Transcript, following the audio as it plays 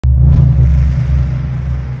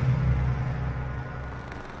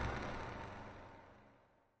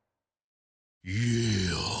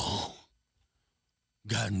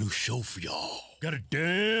got a new show for y'all. Got a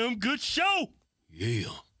damn good show. Yeah.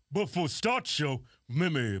 But for a start show,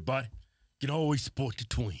 remember everybody, you can always support the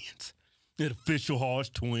twins at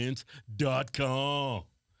officialhodgetwins.com.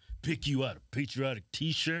 Pick you out a patriotic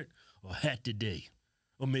t-shirt or hat today,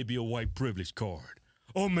 or maybe a white privilege card,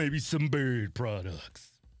 or maybe some Bird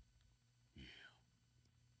products. Yeah.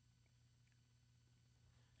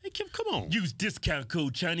 Hey, Kim, come on. Use discount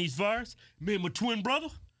code Chinese Virus. Me and my twin brother,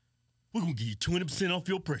 we're going to give you 20% off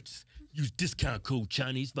your purchase. Use discount code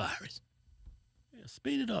Chinese Virus. Yeah,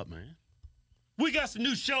 speed it up, man. We got some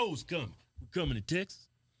new shows coming. We're coming to Texas,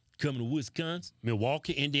 coming to Wisconsin.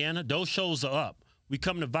 Milwaukee, Indiana, those shows are up. We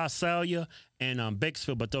coming to Visalia and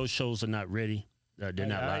Bakersfield, but those shows are not ready. They're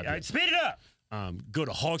not live yet. Speed it up. Go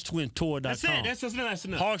to HodgetwinsTour.com. That's it. That's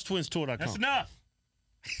enough. HodgetwinsTour.com. That's enough.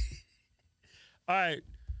 All right.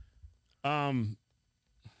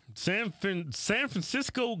 San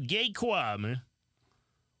Francisco gay choir, man.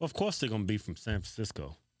 Well, of course they're going to be from San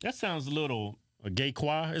Francisco. That sounds a little... A gay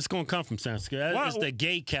choir? It's going to come from San Francisco. It's the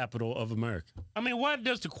gay capital of America. I mean, why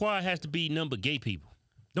does the choir have to be nothing but gay people?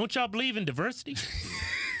 Don't y'all believe in diversity?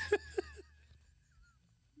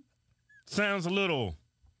 Sounds a little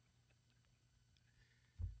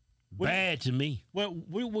bad to me. Well,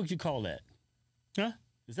 what would you call that? Huh?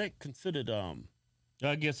 Is that considered,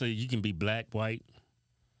 I guess you can be black, white,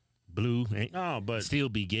 blue, and but still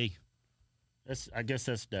be gay. I guess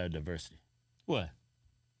that's the diversity. What?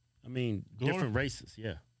 I mean, different races,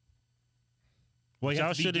 yeah. Well,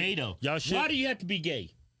 y'all should be gay, though. Y'all should. Why do you have to be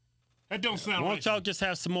gay? That don't sound right. Why don't y'all just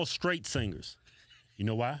have some more straight singers? You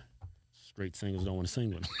know why? Straight singers don't want to sing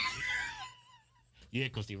with them. Yeah,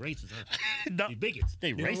 because they're racist, huh? No, They're bigots.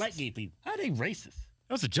 They don't racist. like gay people. How are they racist?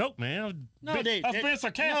 That was a joke, man. No, I was being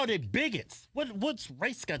sarcastic. No, they're bigots. What's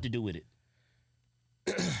race got to do with it?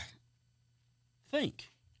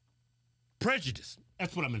 Think. Prejudice.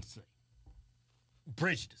 That's what I meant to say.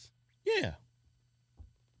 Prejudice. Yeah.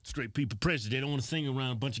 Straight people prejudice. They don't want to sing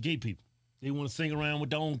around a bunch of gay people. They want to sing around with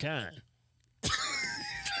their own kind.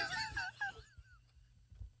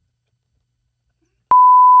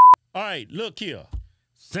 All right, look here.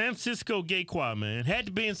 San Francisco gay choir, man. Had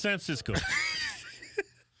to be in San Francisco.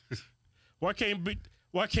 Why can't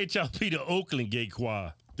y'all be the Oakland gay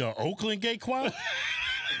choir? The Oakland gay choir?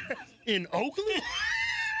 In Oakland?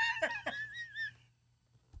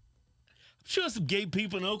 I'm sure some gay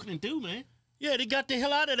people in Oakland too, man. Yeah, they got the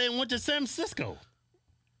hell out of there and went to San Francisco.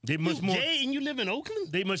 They much you more gay and you live in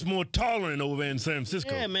Oakland? They much more tolerant over there in San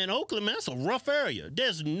Francisco. Yeah, man, Oakland, man, that's a rough area.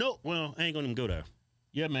 There's no, well, I ain't gonna even go there.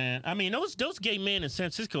 Yeah, man. I mean, those gay men in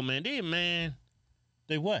San Francisco, man, they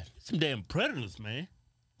what? Some damn predators, man.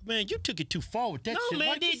 Man, you took it too far with that shit. No,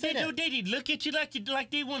 man, they look at you like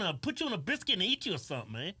they want to put you on a biscuit and eat you or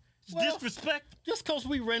something, man. It's well, disrespect. Just because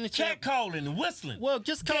we ran into catcalling and whistling. Well,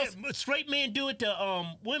 just because straight men do it to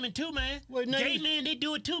women too, man. Well, gay men, they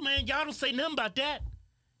do it too, man. Y'all don't say nothing about that.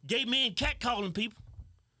 Gay men catcalling people.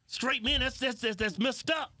 Straight men, that's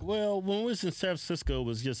messed up. Well, when we was in San Francisco,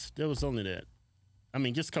 there was only that. I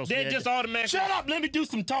mean, just because they just automatically. Shut up! Let me do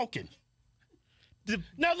some talking.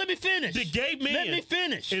 Now let me finish. The gay men. Let me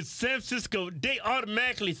finish. In San Francisco, they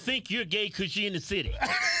automatically think you're gay because you're in the city.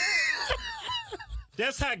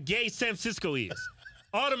 That's how gay San Francisco is.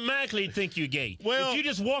 Automatically think you're gay. Well, if you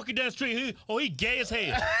just walking down the street, he gay as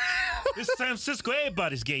hell. This San Francisco,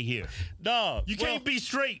 everybody's gay here. No, you can't be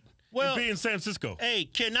straight and be in San Francisco. Hey,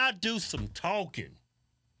 can I do some talking?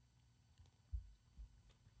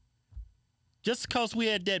 Just because we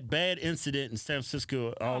had that bad incident in San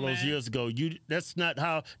Francisco all those years ago, that's not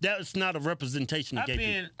a representation of gay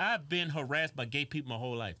people. I've been harassed by gay people my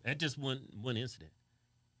whole life. That's just one incident.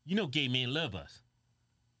 You know gay men love us.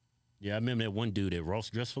 Yeah, I remember that one dude at Ross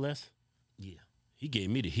Dress for Less. Yeah. He gave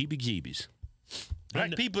me the heebie-jeebies.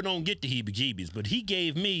 Black people don't get the heebie-jeebies, but he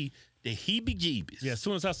gave me the heebie-jeebies. Yeah, as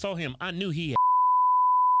soon as I saw him, I knew he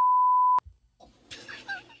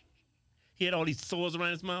had all these sores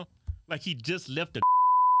around his mouth. Like he just left a.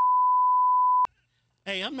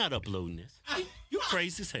 Hey, I'm not uploading this. You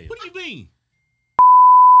crazy as hell. What do you mean?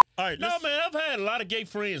 All right, no, man, I've had a lot of gay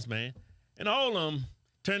friends, man. And all of them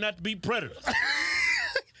turned out to be predators.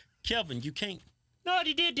 Kevin, you can't. No,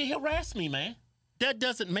 they did. They harassed me, man. That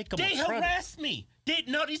doesn't make them a predator. They harassed me.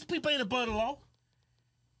 No, these people ain't above the law.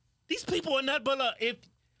 These people are not above the law.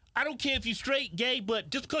 I don't care if you straight, gay,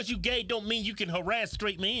 but just because you gay don't mean you can harass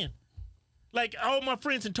straight men. Like, all my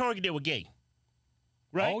friends in Target, they were gay.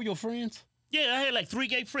 Right? All your friends? Yeah, I had like 3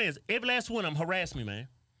 gay friends. Every last one of them harassed me, man.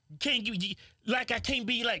 I can't be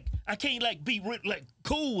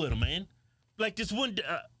cool with them, man. Like this one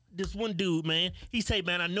dude, man, he say,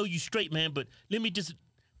 man, I know you straight, man, but let me just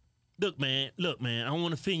Look, man. I don't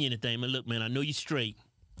want to offend you anything, man. Look, man, I know you straight.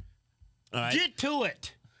 All right? Get to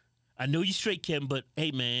it. I know you straight, Kevin, but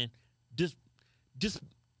hey, man, just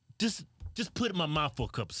put it in my mouth for a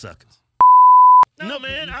couple seconds. No,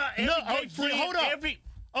 man. Hold up.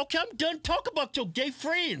 Okay, I'm done talking about your gay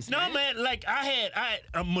friends. No, man. Like I had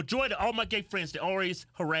a majority of all my gay friends. They always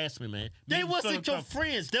harassed me, man. They wasn't your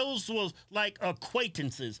friends. Those was like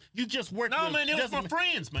acquaintances. You just worked. No, with. Man. They was my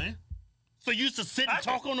friends, man. So you used to sit and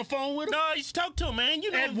talk on the phone with them? No, I used to talk to them, man.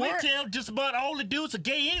 You know, At we work? tell just about all the dudes are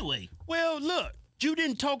gay anyway. Well, look, you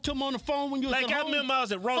didn't talk to them on the phone when you was Like at I home? remember I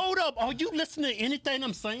was at Ross. Hold up. Are you listening to anything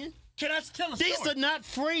I'm saying? Can I tell a story? These are not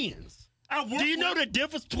friends. I work Do you know with- the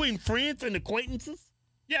difference between friends and acquaintances?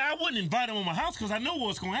 Yeah, I wouldn't invite them to my house because I know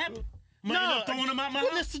what's going to happen. I'm gonna end up throwing them out my house.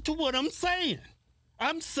 Listen to what I'm saying.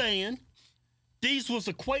 I'm saying these was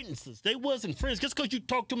acquaintances. They wasn't friends. Just because you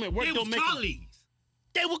talked to them at work They don't was make them. colleagues.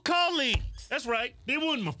 They were colleagues. That's right. They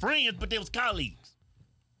weren't my friends, but they was colleagues.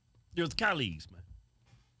 They was colleagues, man.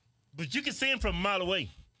 But you can see them from a mile away.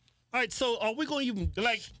 All right, so are we going to even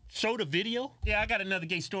like show the video? Yeah, I got another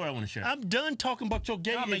gay story I want to share. I'm done talking about your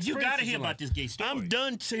gay. No, man, you got to hear about this gay story. I'm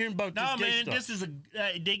done hearing about this No, gay man, stuff. this is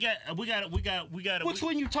we got. Which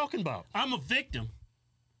one you talking about? I'm a victim.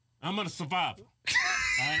 I'm a survivor.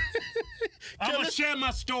 All right? I'm going to share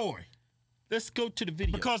my story. Let's go to the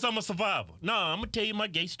video. Because I'm a survivor. No, I'm going to tell you my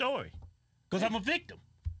gay story. Because I'm a victim.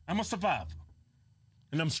 I'm a survivor.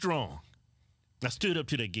 And I'm strong. I stood up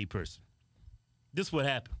to that gay person. This is what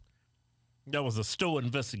happened. That was a store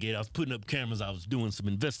investigator. I was putting up cameras. I was doing some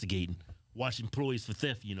investigating, watching employees for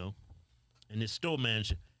theft, you know. And this store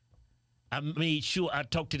manager, I made sure I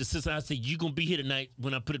talked to the assistant. I said, you going to be here tonight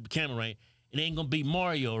when I put up the camera, right? It ain't going to be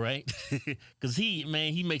Mario, right? Because he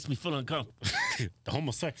makes me feel uncomfortable. The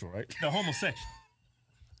homosexual, right? The homosexual.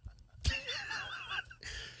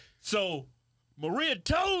 So Maria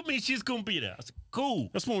told me she's going to be there. I said, cool.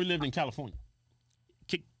 That's when we lived in California.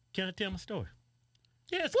 Can I tell my story?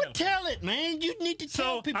 Yes. Well, tell it, man. You need to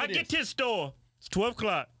tell people I this. get to the store. It's 12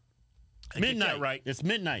 o'clock. Midnight, right? It's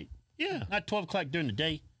midnight. Yeah. Not 12 o'clock during the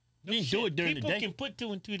day. You didn't do it during the day. People can put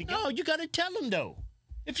two and two together. No, you got to tell them, though.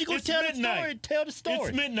 If you're going to It's tell midnight. the story, tell the story.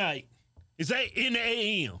 It's midnight. It's 8 in the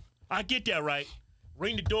a.m. I get there, right?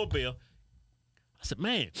 Ring the doorbell. I said,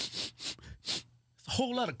 man, it's a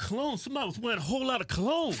whole lot of cologne. Somebody was wearing a whole lot of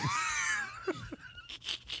cologne.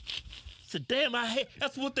 I said, damn,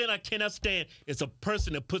 that's one thing I cannot stand. It's a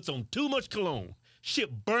person that puts on too much cologne.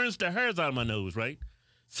 Shit burns the hairs out of my nose, right?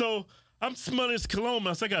 So I'm smelling this cologne.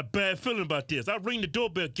 I said, I got a bad feeling about this. I ring the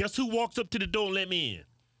doorbell. Guess who walks up to the door and let me in?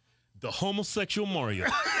 The homosexual Mario.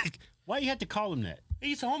 Why you have to call him that?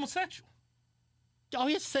 He's a homosexual. Oh,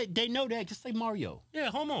 yes, say they know that. Just say Mario. Yeah,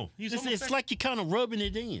 homo. He's It's homosexual. like you're kind of rubbing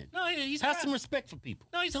it in. No, he's Have not. some respect for people.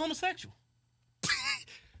 No, he's a homosexual.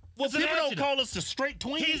 Well, It's an people don't adjective. call us the straight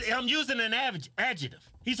twins. I'm using an adjective.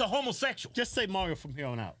 He's a homosexual. Just say Mario from here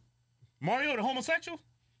on out. Mario the homosexual?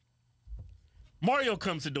 Mario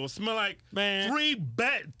comes to the door, smell like Man.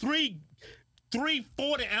 three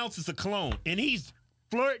 40 ounces of cologne, and he's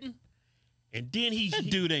flirting, and then That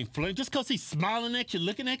dude ain't flirting. Just because he's smiling at you,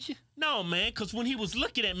 looking at you. No, man, because when he was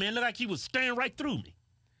looking at me, it looked like he was staring right through me.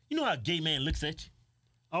 You know how a gay man looks at you?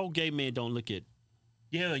 All gay men don't look at.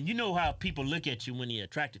 Yeah, and you know how people look at you when they're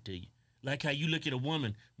attracted to you. Like how you look at a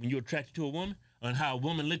woman when you're attracted to a woman, and how a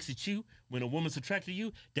woman looks at you when a woman's attracted to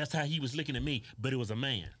you. That's how he was looking at me, but it was a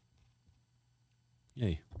man.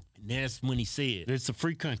 Hey, And that's when he said, it's a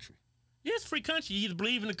free country. yeah, it's a free country. You either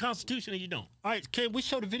believe in the Constitution or you don't. All right, can we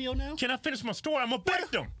show the video now? Can I finish my story? I'm a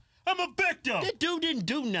victim. I'm a victim. That dude didn't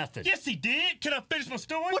do nothing. Yes, he did. Can I finish my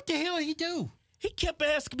story? What the hell did he do? He kept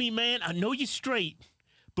asking me, man, I know you're straight,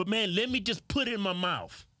 but, man, let me just put it in my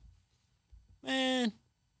mouth. Man,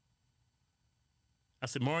 I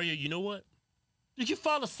said, Mario, you know what? did you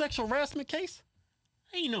file a sexual harassment case?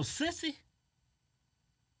 I ain't no sissy.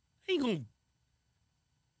 I ain't gonna.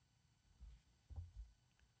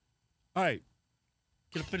 All right,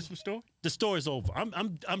 Can I finish my story? the story's over.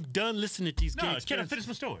 I'm done listening to these No, games. can I finish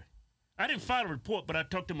my story? I didn't file a report, but I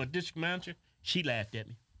talked to my district manager. She laughed at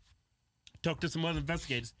me. Talked to some other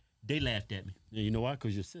investigators. They laughed at me. Yeah, you know why?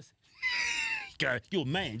 Because you're a sissy. God, you're a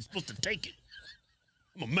man. You're supposed to take it.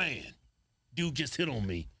 I'm a man. Dude just hit on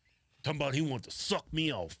me. Talking about he wanted to suck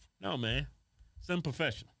me off. No, man. It's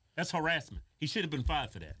unprofessional. That's harassment. He should have been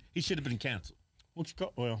fired for that. He should have been canceled. Won't you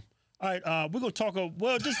go? Well, all right, we're going to talk.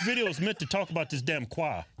 Well, this video is meant to talk about this damn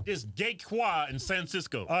choir. This gay choir in San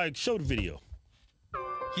Francisco. All right, show the video.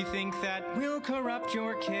 You think that we'll corrupt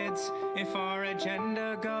your kids if our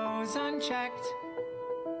agenda goes unchecked?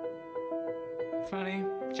 Funny,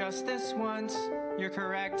 just this once, you're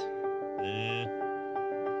correct.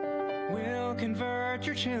 will convert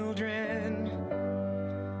your children.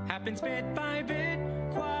 Happens bit by bit,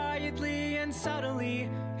 quietly and subtly,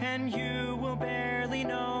 and you will barely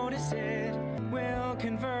notice it. Will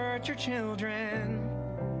convert your children.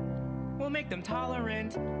 Will make them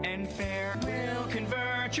tolerant and fair. Will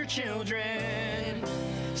convert your children.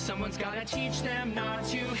 Someone's gotta teach them not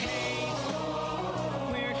to hate.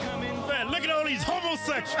 We're coming. Man, look at all these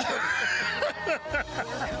homosexuals.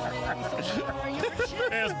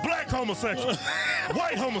 There's black homosexuals,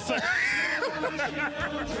 white homosexuals.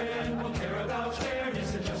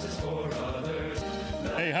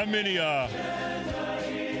 Hey, how many, all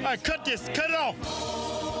right, cut this, cut it off.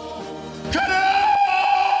 Cut it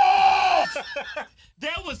off!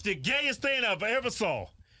 That was the gayest thing I've ever saw.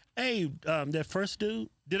 Hey, that first dude,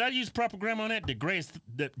 Did I use proper grammar on that? The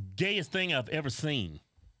gayest thing I've ever seen.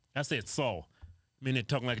 I said saw. I mean, they're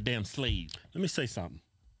talking like a damn slave. let me say something.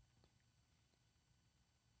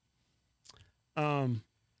 I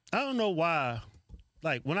don't know why,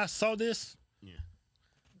 like, when I saw this, Yeah.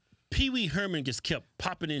 Pee Wee Herman just kept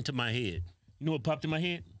popping into my head. You know what popped in my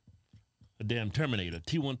head? A damn Terminator,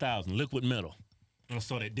 T-1000, liquid metal. I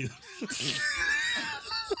saw that dude.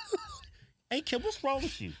 Hey, kid, what's wrong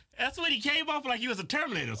with you? That's what he came off like he was a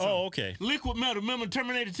Terminator or something. Oh, okay. Liquid metal. Remember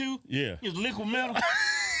Terminator 2? Yeah. He was liquid metal.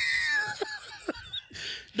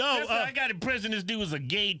 No, That's how I got impression this dude was a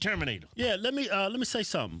gay Terminator. yeah. Let me say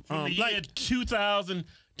something. From the year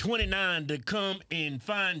 2029 to come and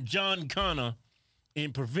find John Connor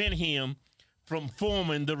and prevent him from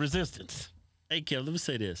forming the resistance. hey, kid, let me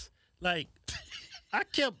say this. Like, I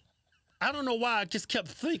don't know why, I just kept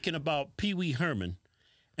thinking about Pee Wee Herman,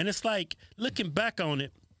 and it's like looking back on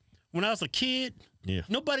it. When I was a kid, Yeah.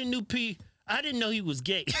 nobody knew I didn't know he was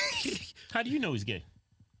gay. How do you know he's gay?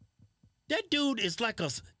 That dude is like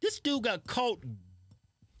this dude got caught.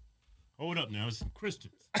 Hold up now, it's some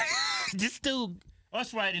Christians. This dude,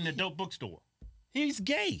 Us right in the dope bookstore. he's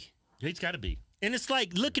gay. He's got to be. And it's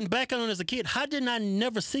like looking back on it as a kid, how didn't I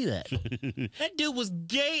never see that? That dude was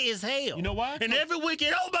gay as hell. You know why? And every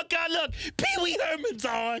weekend, oh my God, look, Pee Wee Herman's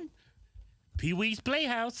on. Pee Wee's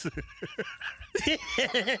Playhouse.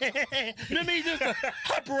 Let me just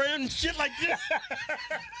hop around and shit like this.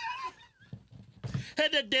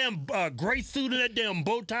 Had that damn gray suit and that damn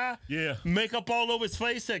bow tie. Yeah. Makeup all over his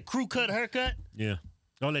face, that crew cut haircut. Yeah.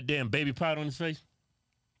 All that damn baby powder on his face.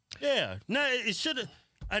 Yeah. No, it should have.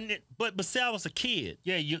 But say I was a kid.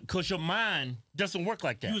 Yeah, because your mind Doesn't work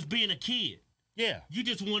like that. You was being a kid. Yeah. You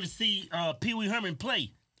just want to see Pee Wee Herman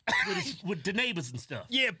play with the neighbors and stuff.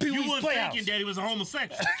 Yeah, Pee You Wee's weren't Playhouse. thinking that he was a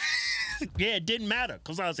homosexual. Yeah, it didn't matter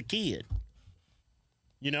because I was a kid.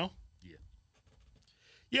 You know?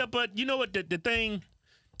 Yeah, but you know what? The thing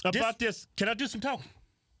about this, can I do some talking?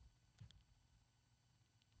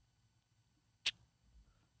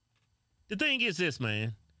 The thing is this,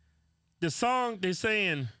 man. The song, they're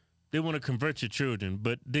saying they want to convert your children,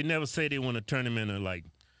 but they never say they want to turn them into, like,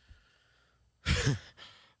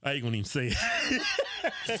 I ain't gonna even say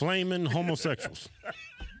it. Flaming homosexuals.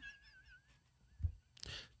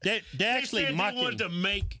 They're actually they said mocking. they wanted to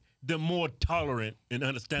make them more tolerant and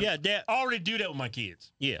understanding. Yeah, I already do that with my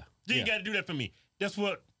kids. Yeah. You Yeah. ain't got to do that for me. That's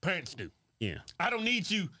what parents do. Yeah. I don't need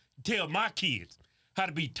you to tell my kids how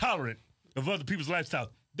to be tolerant of other people's lifestyles.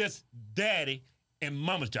 That's daddy and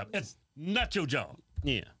mama's job. That's not your job.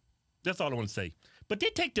 Yeah. That's all I want to say. But they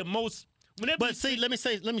take the most. Whenever But see, let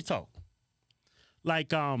me talk.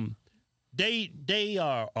 Like, they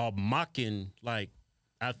are mocking, like,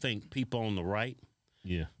 I think people on the right.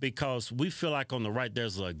 Yeah. Because we feel like on the right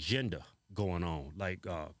there's an agenda going on, like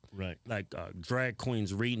Right. drag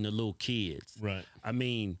queens reading to little kids. Right. I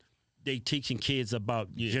mean, they teaching kids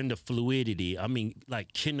about gender fluidity. I mean,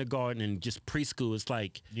 like kindergarten and just preschool. It's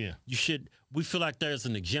like we feel like there's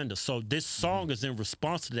an agenda. So this song is in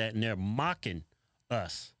response to that, and they're mocking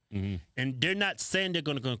us. And they're not saying they're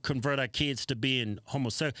going to convert our kids to being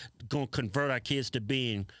homosexual. Going to convert our kids to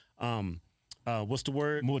being what's the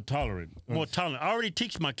word? More tolerant. More tolerant. I already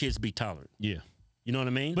teach my kids to be tolerant. Yeah. You know what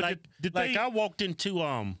I mean? But like I walked into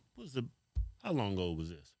how long ago was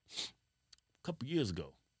this? A couple years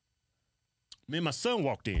ago. Me and my son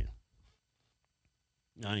walked in.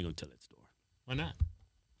 No, I ain't gonna tell that story. Why not?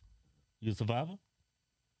 You a survivor?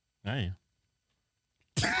 I am.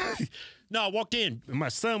 No, I walked in, and my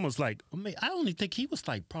son was like, I only think he was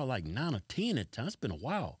like probably like 9 or 10 at the time. It's been a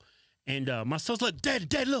while. And my son's like, Daddy,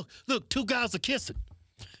 look, 2 guys are kissing.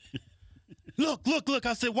 Look.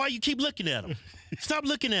 I said, why you keep looking at him? Stop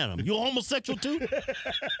looking at him. You a homosexual too?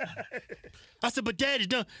 I said, but Daddy,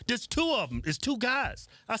 there's 2 of them. It's 2 guys.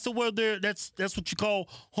 I said, well, that's what you call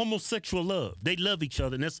homosexual love. They love each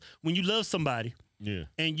other. And that's when you love somebody, Yeah.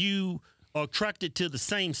 and you are attracted to the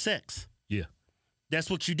same sex. Yeah. That's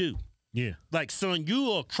what you do. Yeah. Like, son,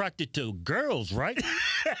 you are attracted to girls, right?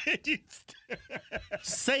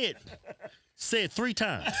 Say it. Say it 3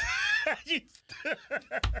 times.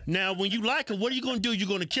 Now, when you like her, what are you going to do? You're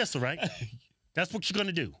going to kiss her, right? That's what you're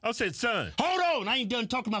going to do. I said, son. Hold on. I ain't done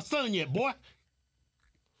talking to my son yet, boy.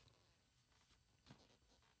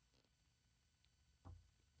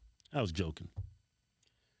 I was joking.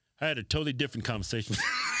 I had a totally different conversation.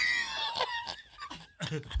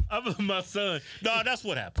 I'm with my son. No, that's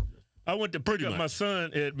what happened. I went to pick up my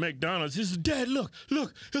son at McDonald's. He said, Dad, look,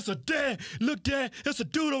 it's a dad. Look, Dad, it's a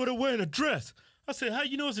dude over there wearing a dress. I said, how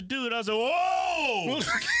you know it's a dude? I said, whoa!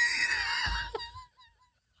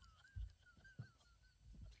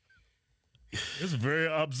 It's very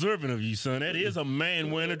observant of you, son. That is a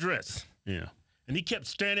man wearing a dress. Yeah. And he kept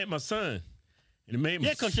staring at my son. And it made me...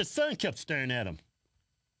 Yeah, because your son kept staring at him.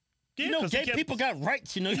 Yeah, you know, gay people got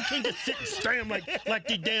rights, you know. You can't just sit and stare like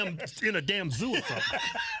they damn in a damn zoo or something.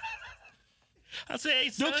 I said, hey,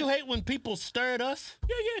 son. Don't you hate when people stare at us?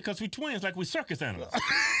 Yeah, because we twins, like we circus animals.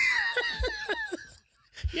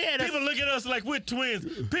 Yeah, people look at us like we're twins.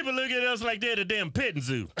 People look at us like they're the damn petting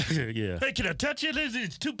zoo. Yeah. Hey, can I touch it?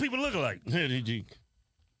 There's 2 people look alike.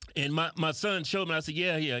 And my son showed me. I said,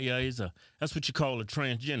 yeah. That's what you call a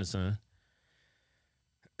transgender, son.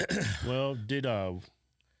 Well,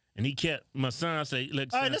 and he kept my son. I say,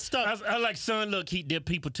 look, son, all right, let's stop. I like, son, look, they're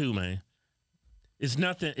people too, man. It's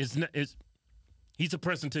nothing. He's a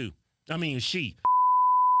person too. I mean, she.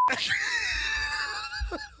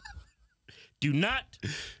 Do not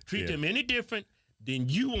treat them any different than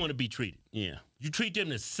you want to be treated. Yeah. You treat them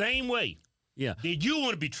the same way. Yeah. That you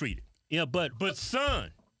want to be treated. Yeah, but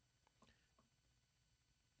son,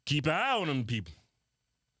 keep an eye on them people.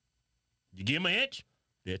 You give them an inch,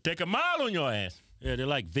 they'll take a mile on your ass. Yeah, they're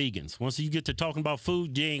like vegans. Once you get to talking about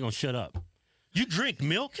food, you ain't gonna shut up. You drink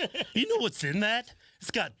milk. You know what's in that?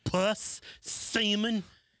 It's got pus, semen,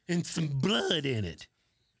 and some blood in it.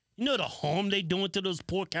 You know the harm they doing to those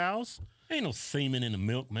poor cows? Ain't no semen in the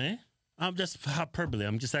milk, man. I'm just hyperbole.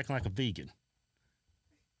 I'm just acting like a vegan.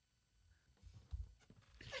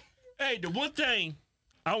 Hey, the one thing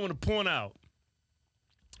I want to point out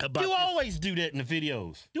about you always do that in the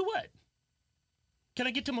videos. Do what? Can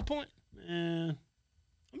I get to my point? Man,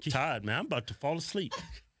 I'm tired, man. I'm about to fall asleep.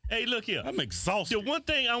 Hey, look here. I'm exhausted. The one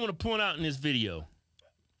thing I want to point out in this video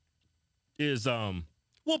is well,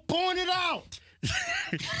 point it out.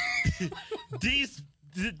 These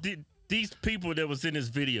people that was in this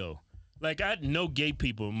video, like, I know gay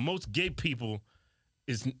people. Most gay people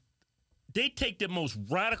they take the most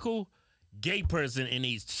radical gay person and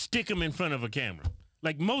they stick them in front of a camera.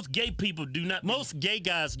 Like, most gay people do not. Most gay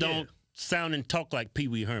guys don't sound and talk like Pee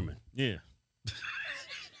Wee Herman. Yeah.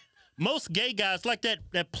 Most gay guys, like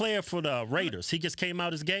that player for the Raiders, he just came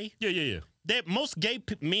out as gay. Yeah. Most gay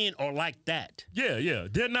men are like that. Yeah.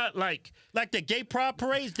 They're not like the gay pride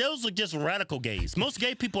parades. Those are just radical gays. Most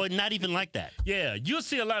gay people are not even like that. Yeah, you'll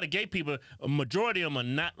see a lot of gay people. A majority of them are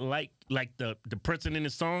not like the person in the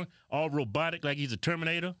song, all robotic, like he's a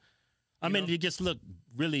Terminator. I mean, they just look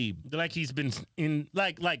really like he's been in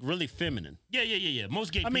like really feminine. Yeah.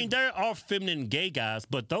 Most gay. I mean, there are feminine gay guys,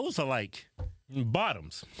 but those are like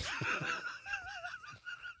bottoms.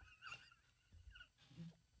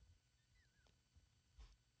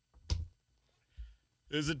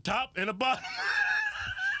 There's a top and a bottom.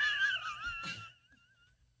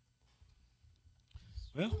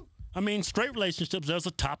 Well, I mean, straight relationships, there's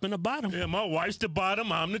a top and a bottom. Yeah, my wife's the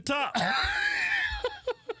bottom, I'm the top.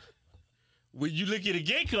 When you look at a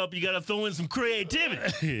gay couple, you got to throw in some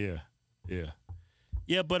creativity.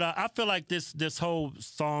 Yeah, but I feel like this whole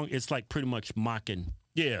song is like pretty much mocking.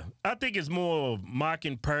 Yeah, I think it's more of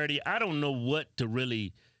mocking, parody. I don't know what to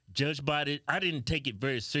really judge by it. I didn't take it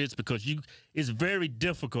very serious because it's very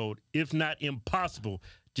difficult, if not impossible,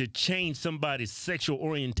 to change somebody's sexual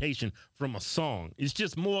orientation from a song. It's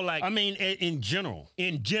just more like, I mean, in general,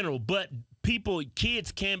 but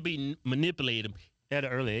kids can be manipulated at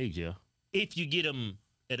an early age. Yeah, if you get them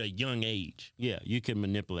at a young age. Yeah, you can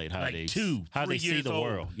manipulate how like they 2, how 3 they years see the old,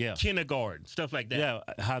 world. Yeah, kindergarten, stuff like that. Yeah,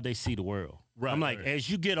 how they see the world. Right, I'm like, right. as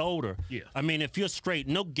you get older, I mean, if you're straight,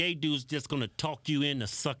 no gay dude's just gonna talk you into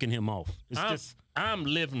sucking him off. I'm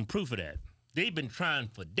living proof of that. They've been trying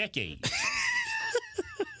for decades.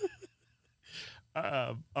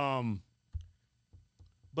 But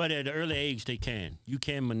at an early age, you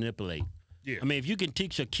can manipulate. Yeah. I mean, if you can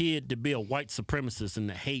teach a kid to be a white supremacist and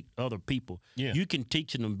to hate other people, you can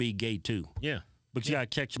teach them to be gay too. Yeah. But you gotta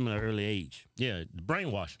catch them at an early age. Yeah,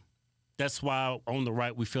 brainwash them. That's why on the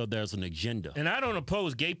right we feel there's an agenda. And I don't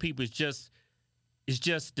oppose gay people. It's just it's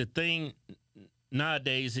just the thing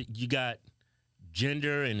nowadays. You got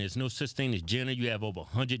gender, and there's no such thing as gender. You have over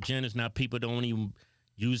 100 genders now. People don't even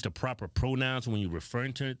use the proper pronouns when you're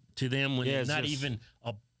referring to them. When they're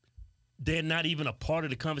not even a part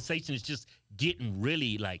of the conversation. It's just getting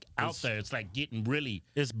really like out there. It's like getting really.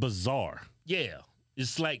 It's bizarre. Yeah,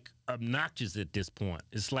 it's like obnoxious at this point.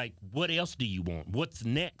 It's like, what else do you want? What's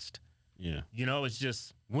next? Yeah, you know, it's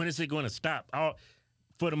just, when is it going to stop?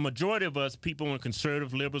 For the majority of us, people in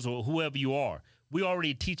conservative, liberals, or whoever you are, we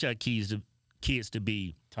already teach our kids to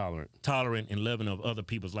be tolerant, and loving of other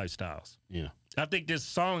people's lifestyles. Yeah, I think this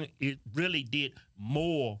song, it really did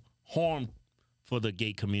more harm for the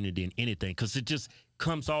gay community than anything, because it just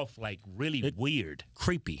comes off like really weird,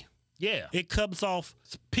 creepy. Yeah, it comes off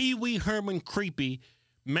Pee Wee Herman creepy,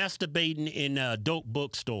 masturbating in a dope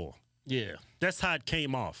bookstore. Yeah, that's how it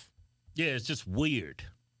came off. Yeah, it's just weird.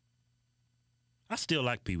 I still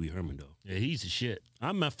like Pee Wee Herman though. Yeah, he's the shit. He's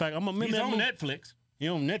on Netflix. He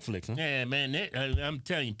on Netflix, huh? Yeah, man. I'm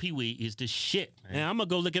telling you, Pee Wee is the shit. Man. Yeah, I'm gonna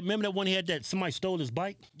go look at. Remember that one he had that somebody stole his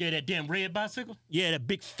bike? Yeah, that damn red bicycle. Yeah, that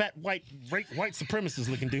big fat white supremacist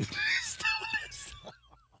looking dude.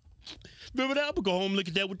 Remember that? I'm gonna go home and look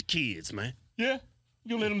at that with the kids, man. Yeah,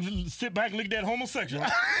 you let them sit back and look at that homosexual.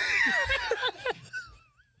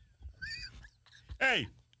 Hey,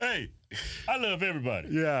 I love everybody.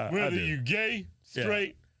 Yeah, whether you gay,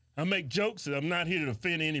 straight. I make jokes, and I'm not here to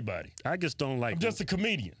offend anybody. I just don't like. I'm just a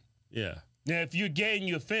comedian. Yeah. Now, if you're gay and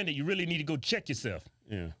you're offended, you really need to go check yourself.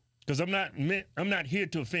 Yeah. Because I'm not here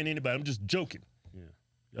to offend anybody. I'm just joking. Yeah.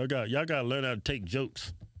 Y'all got to learn how to take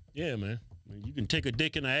jokes. Yeah, man. You can take a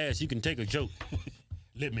dick in the ass. You can take a joke.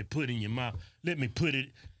 Let me put it in your mouth. Let me put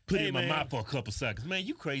it in my mouth for a couple seconds. Man,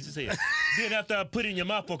 you crazy as hell. Then after I put it in your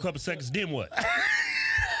mouth for a couple seconds, then what?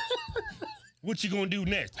 What you gonna do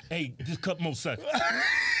next? Hey, just a couple more seconds.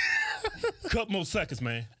 Couple more seconds,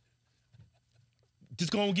 man.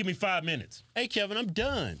 Just go and give me 5 minutes. Hey, Kevin, I'm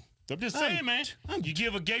done. I'm just saying, man. You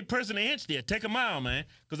give a gay person an inch there, take a mile, man.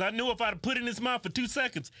 Because I knew if I'd have put it in his mouth for 2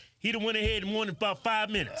 seconds, he'd have went ahead and won in about 5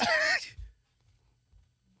 minutes.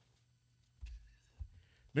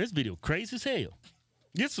 This video crazy as hell.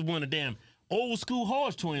 This is one of the damn old school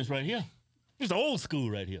Hodgetwins right here. This is old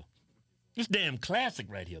school right here. This damn classic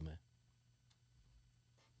right here, man.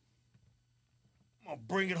 I'm gonna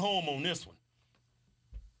bring it home on this one.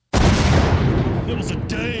 It was a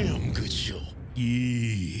damn good show.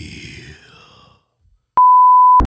 Yeah.